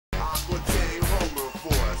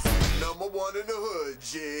one in the hood,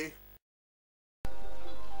 G.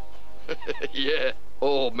 Yeah.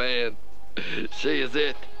 Oh, man. She is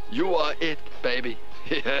it. You are it, baby.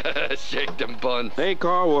 Shake them buns. Hey,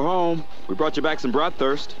 Carl, we're home. We brought you back some brat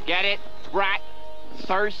thirst. Get it? Brat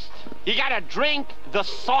thirst? You gotta drink the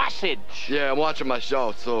sausage. Yeah, I'm watching my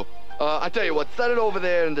show, so... I tell you what, set it over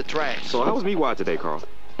there in the trash. So how was Meatwad today, Carl?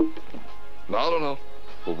 I don't know.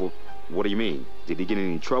 Well, what do you mean? Did he get in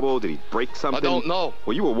any trouble? Did he break something? I don't know.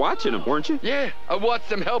 Well, you were watching him, weren't you? Yeah, I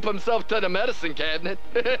watched him help himself to the medicine cabinet.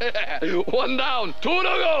 One down, two to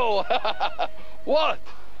go. What?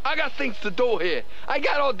 I got things to do here. I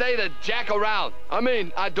got all day to jack around. I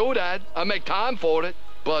mean, I do that. I make time for it.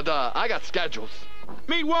 But, I got schedules.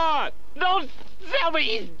 Meatwad! Don't tell me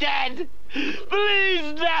he's dead.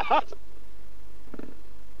 Please, no.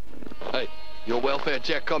 Hey, your welfare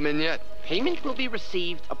check come in yet? Payment will be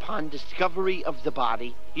received upon discovery of the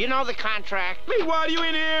body. You know the contract. Meatwad, you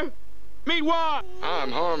in here? Meatwad!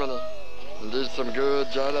 I'm Harmony. And these some good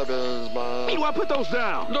jellybes, man. Meatwad, put those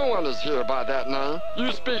down! No one is here by that name.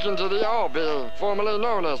 You speaking to the All-Being, formerly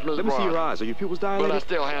known as Meatwad. Let me see your eyes. Are your pupils dilated? But I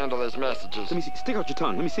still handle his messages. Let me see. Stick out your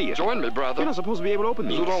tongue. Let me see it. Join me, brother. You're not supposed to be able to open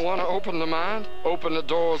these. You don't want to open the mind? Open the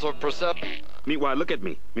doors of perception? Meatwad, look at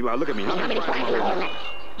me. Meatwad, look at me.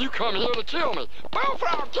 You come here to kill me.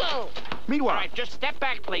 Bullfrog kill! Meatwad! All right, just step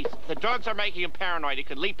back, please. The drugs are making him paranoid. He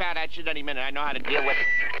could leap out at you at any minute. I know how to deal with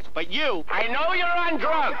it. But you, I know you're on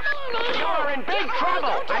drugs. You're in big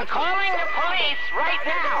trouble. I'm calling the police right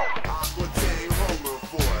now. Aqua Team Homer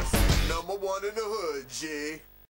Force. #1 in the hood, G.